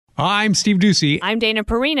I'm Steve Doocy. I'm Dana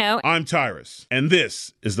Perino. I'm Tyrus. And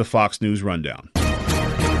this is the Fox News Rundown.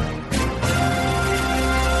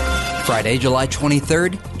 Friday, July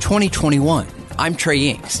 23rd, 2021. I'm Trey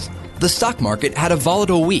Inks. The stock market had a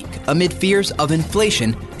volatile week amid fears of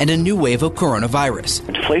inflation and a new wave of coronavirus.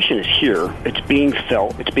 Inflation is here. It's being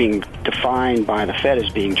felt. It's being defined by the Fed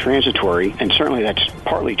as being transitory. And certainly that's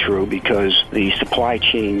partly true because the supply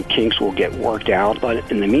chain kinks will get worked out.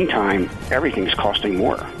 But in the meantime, everything's costing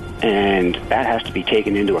more. And that has to be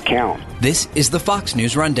taken into account. This is the Fox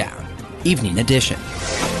News Rundown, Evening Edition.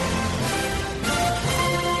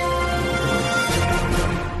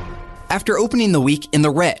 After opening the week in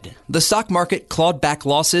the red, the stock market clawed back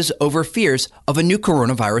losses over fears of a new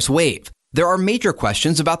coronavirus wave. There are major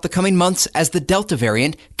questions about the coming months as the Delta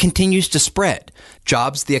variant continues to spread.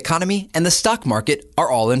 Jobs, the economy, and the stock market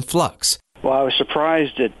are all in flux. Well, I was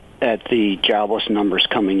surprised at the jobless numbers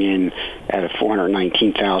coming in at a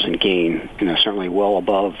 419,000 gain, certainly well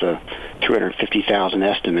above the 350,000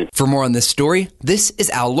 estimate. For more on this story, this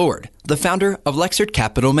is Al Lord, the founder of Lexert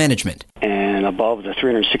Capital Management. And above the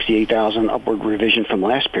 368,000 upward revision from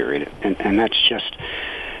last period. And that's just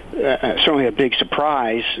certainly a big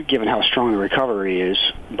surprise given how strong the recovery is.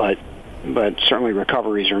 But certainly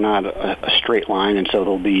recoveries are not a straight line, and so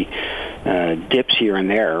there'll be dips here and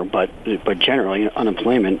there. But generally,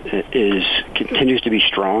 unemployment continues to be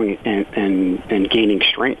strong and gaining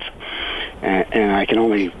strength. And I can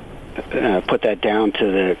only put that down to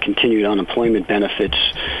the continued unemployment benefits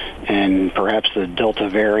and perhaps the Delta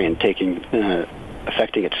variant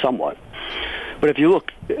affecting it somewhat. But if you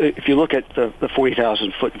look at the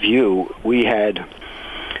 40,000 foot view, we had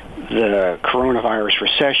the coronavirus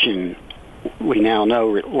recession. We now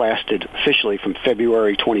know it lasted officially from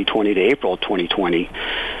February 2020 to April 2020,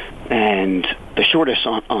 and the shortest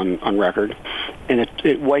on record, and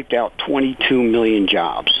it wiped out 22 million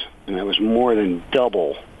jobs, and that was more than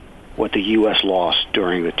double what the U.S. lost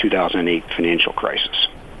during the 2008 financial crisis.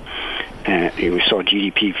 And we saw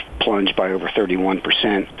GDP plunge by over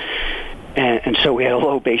 31%. And so we had a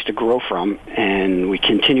low base to grow from, and we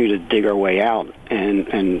continue to dig our way out.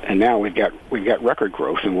 And now we've got record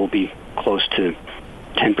growth, and we'll be close to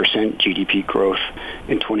 10% GDP growth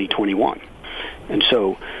in 2021. And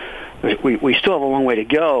so we still have a long way to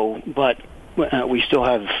go, but we still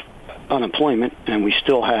have unemployment, and we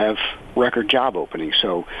still have record job openings.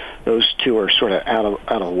 So those two are sort of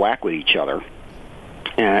out of whack with each other,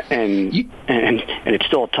 and it's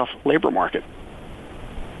still a tough labor market.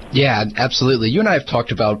 Yeah, absolutely. You and I have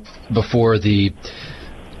talked about before the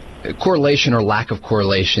correlation or lack of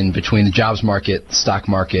correlation between the jobs market, stock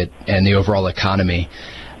market, and the overall economy.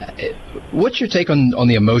 What's your take on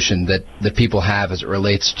the emotion that people have as it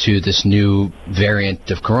relates to this new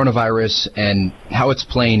variant of coronavirus and how it's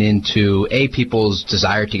playing into, A, people's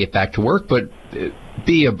desire to get back to work, but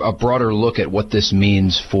B, a broader look at what this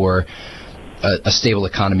means for a stable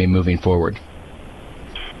economy moving forward?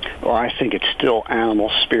 Well, I think it's still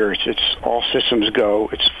animal spirits. It's all systems go.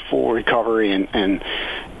 It's full recovery, and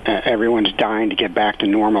everyone's dying to get back to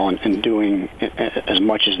normal and doing as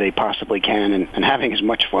much as they possibly can and having as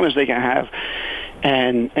much fun as they can have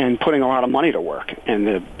and putting a lot of money to work. And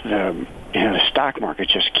the stock market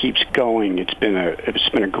just keeps going. It's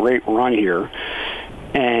been a great run here,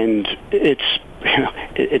 and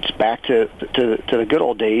it's back to the good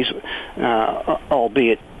old days,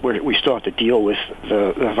 albeit we still have to deal with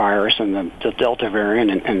the virus and the Delta variant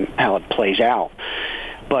and how it plays out.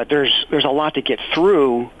 But there's a lot to get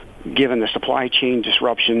through, given the supply chain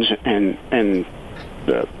disruptions and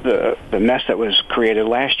the mess that was created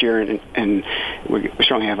last year, and we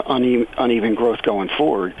certainly have uneven growth going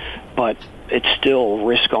forward. But it's still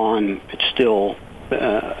risk on. It's still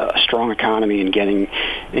a strong economy and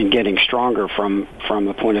getting stronger from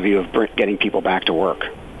the point of view of getting people back to work.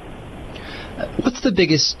 What's the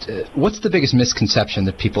biggest misconception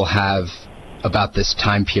that people have about this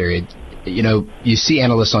time period? You see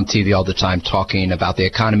analysts on TV all the time talking about the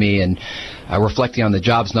economy and reflecting on the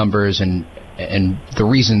jobs numbers and the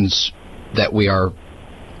reasons that we are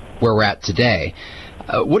where we're at today.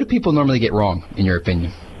 What do people normally get wrong, in your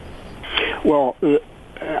opinion? Well,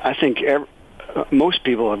 I think most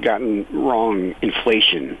people have gotten wrong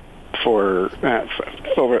inflation for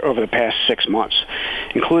over the past 6 months,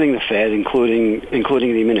 including the Fed, including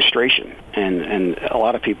the administration, and a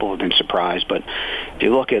lot of people have been surprised. But if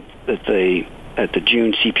you look at the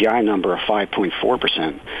June CPI number of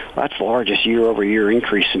 5.4%, that's the largest year-over-year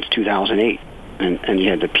increase since 2008, and you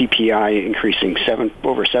had the PPI increasing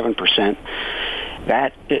over 7%.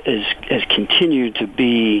 That has continued to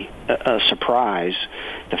be a surprise.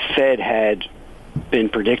 The Fed had been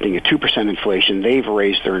predicting a 2% inflation. They've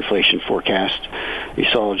raised their inflation forecast. You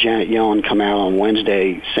saw Janet Yellen come out on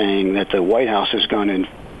Wednesday saying that the White House is going to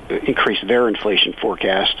increase their inflation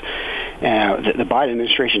forecast. The Biden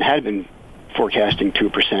administration had been forecasting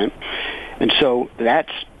 2%. And so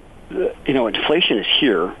that's, inflation is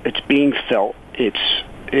here. It's being felt. It's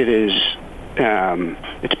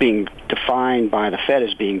being defined by the Fed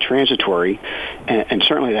as being transitory, and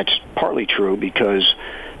certainly that's partly true because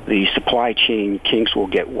the supply chain kinks will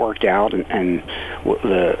get worked out, and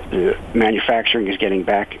the manufacturing is getting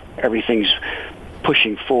back. Everything's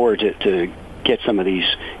pushing forward to get some of these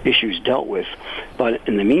issues dealt with. But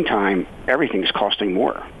in the meantime, everything's costing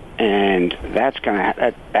more, and that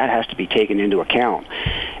has to be taken into account.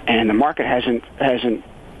 And the market hasn't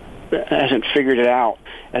figured it out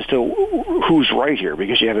as to who's right here,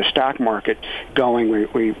 because you have the stock market going.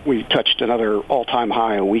 We touched another all-time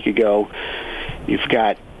high a week ago. You've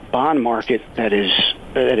got bond market that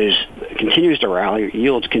continues to rally.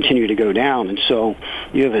 Yields continue to go down, and so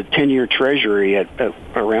you have a 10-year Treasury at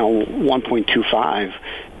around 1.25,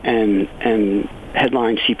 and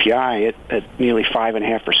headline CPI at nearly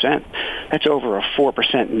 5.5%. That's over a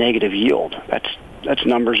 4% negative yield. That's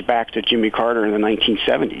numbers back to Jimmy Carter in the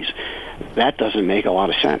 1970s. That doesn't make a lot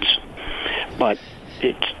of sense. But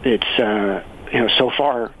it's so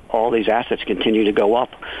far all these assets continue to go up.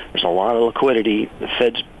 There's a lot of liquidity. The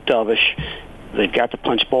Fed's dovish. They've got the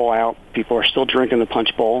punch bowl out. People are still drinking the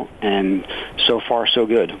punch bowl, and so far so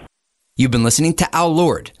good. You've been listening to Al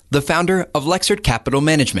Lord, the founder of Lexard Capital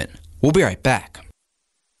Management. We'll be right back.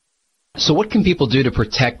 So what can people do to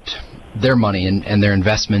protect their money and their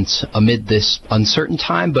investments amid this uncertain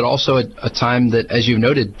time, but also a time that, as you've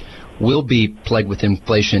noted, will be plagued with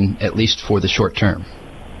inflation, at least for the short term?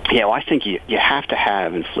 Yeah, well, I think you have to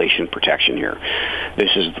have inflation protection here. This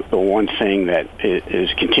is the one thing that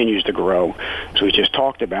continues to grow, as we just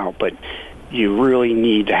talked about, but you really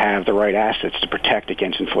need to have the right assets to protect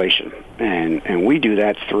against inflation. And we do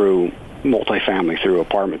that through multifamily, through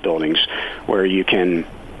apartment buildings, where you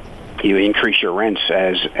increase your rents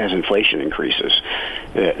as inflation increases.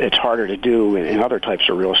 It's harder to do in other types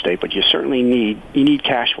of real estate, but you certainly need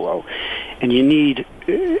cash flow, and you need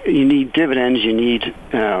dividends, you need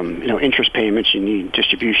interest payments, you need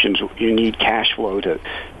distributions, you need cash flow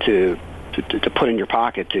to put in your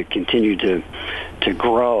pocket to continue to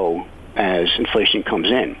grow as inflation comes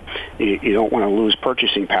in. You don't want to lose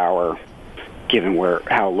purchasing power given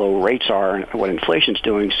how low rates are and what inflation's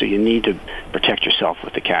doing, so you need to protect yourself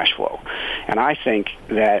with the cash flow. And I think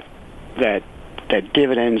that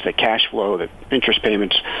dividends, that cash flow, that interest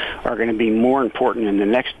payments are going to be more important in the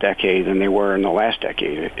next decade than they were in the last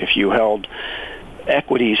decade. If you held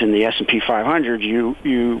equities in the S&P 500,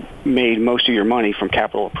 you made most of your money from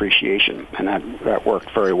capital appreciation, and that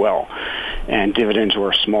worked very well. And dividends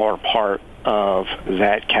were a smaller part of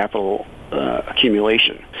that capital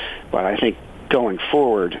accumulation. But I think going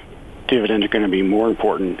forward, dividends are going to be more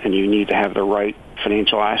important, and you need to have the right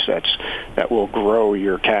financial assets that will grow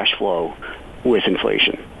your cash flow with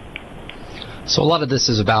inflation. So a lot of this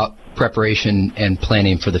is about preparation and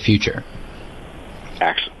planning for the future.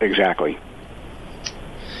 Exactly.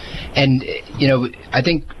 And, I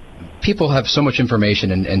think people have so much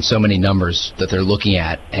information and so many numbers that they're looking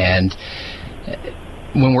at. And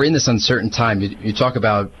when we're in this uncertain time, you talk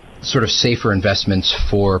about sort of safer investments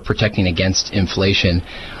for protecting against inflation.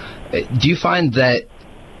 Do you find that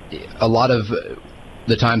a lot of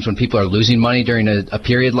the times when people are losing money during a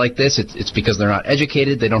period like this, it's because they're not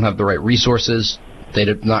educated, they don't have the right resources,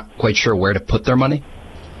 they're not quite sure where to put their money?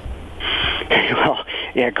 Well,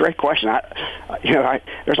 yeah, great question.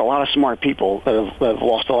 There's a lot of smart people that have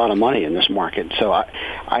lost a lot of money in this market. So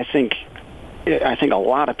I think a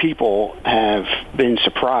lot of people have been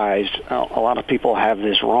surprised. A lot of people have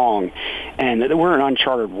this wrong, and we're in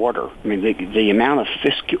uncharted water. I mean, the amount of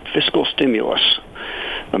fiscal stimulus,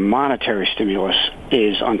 the monetary stimulus,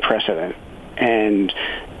 is unprecedented, and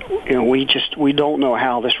we don't know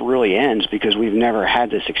how this really ends because we've never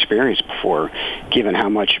had this experience before, given how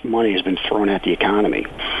much money has been thrown at the economy,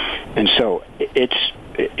 and so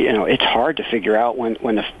it's hard to figure out when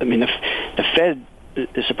the Fed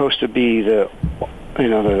is supposed to be the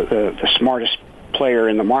smartest player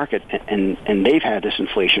in the market, and they've had this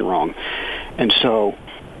inflation wrong, and so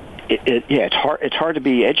it's hard to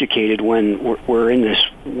be educated when we're in this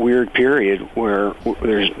weird period where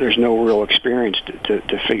there's no real experience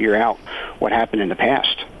to figure out what happened in the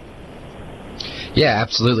past. Yeah,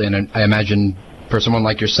 absolutely, and I imagine for someone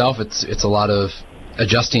like yourself, it's a lot of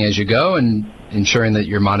adjusting as you go and ensuring that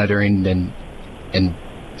you're monitoring and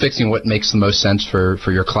fixing what makes the most sense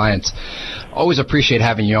for your clients. Always appreciate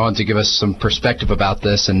having you on to give us some perspective about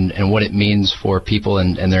this and what it means for people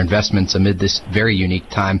and their investments amid this very unique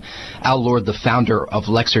time. Al Lord, the founder of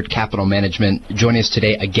Lexard Capital Management, joining us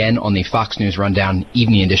today again on the Fox News Rundown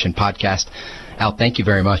Evening Edition podcast. Al, thank you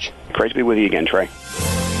very much. Great to be with you again, Trey.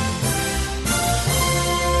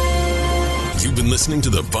 You've been listening to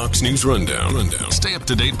the Fox News Rundown. Stay up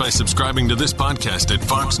to date by subscribing to this podcast at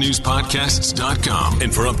foxnewspodcasts.com.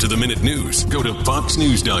 And for up-to-the-minute news, go to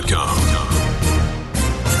foxnews.com.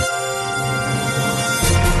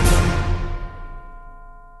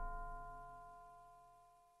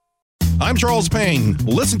 I'm Charles Payne.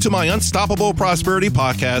 Listen to my Unstoppable Prosperity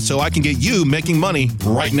podcast so I can get you making money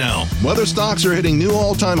right now. Whether stocks are hitting new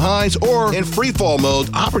all-time highs or in free-fall mode,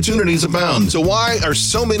 opportunities abound. So why are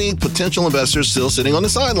so many potential investors still sitting on the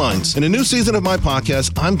sidelines? In a new season of my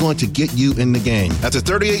podcast, I'm going to get you in the game. After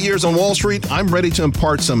 38 years on Wall Street, I'm ready to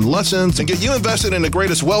impart some lessons and get you invested in the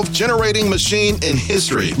greatest wealth-generating machine in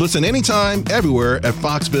history. Listen anytime, everywhere at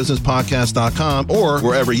foxbusinesspodcast.com or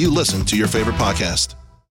wherever you listen to your favorite podcast.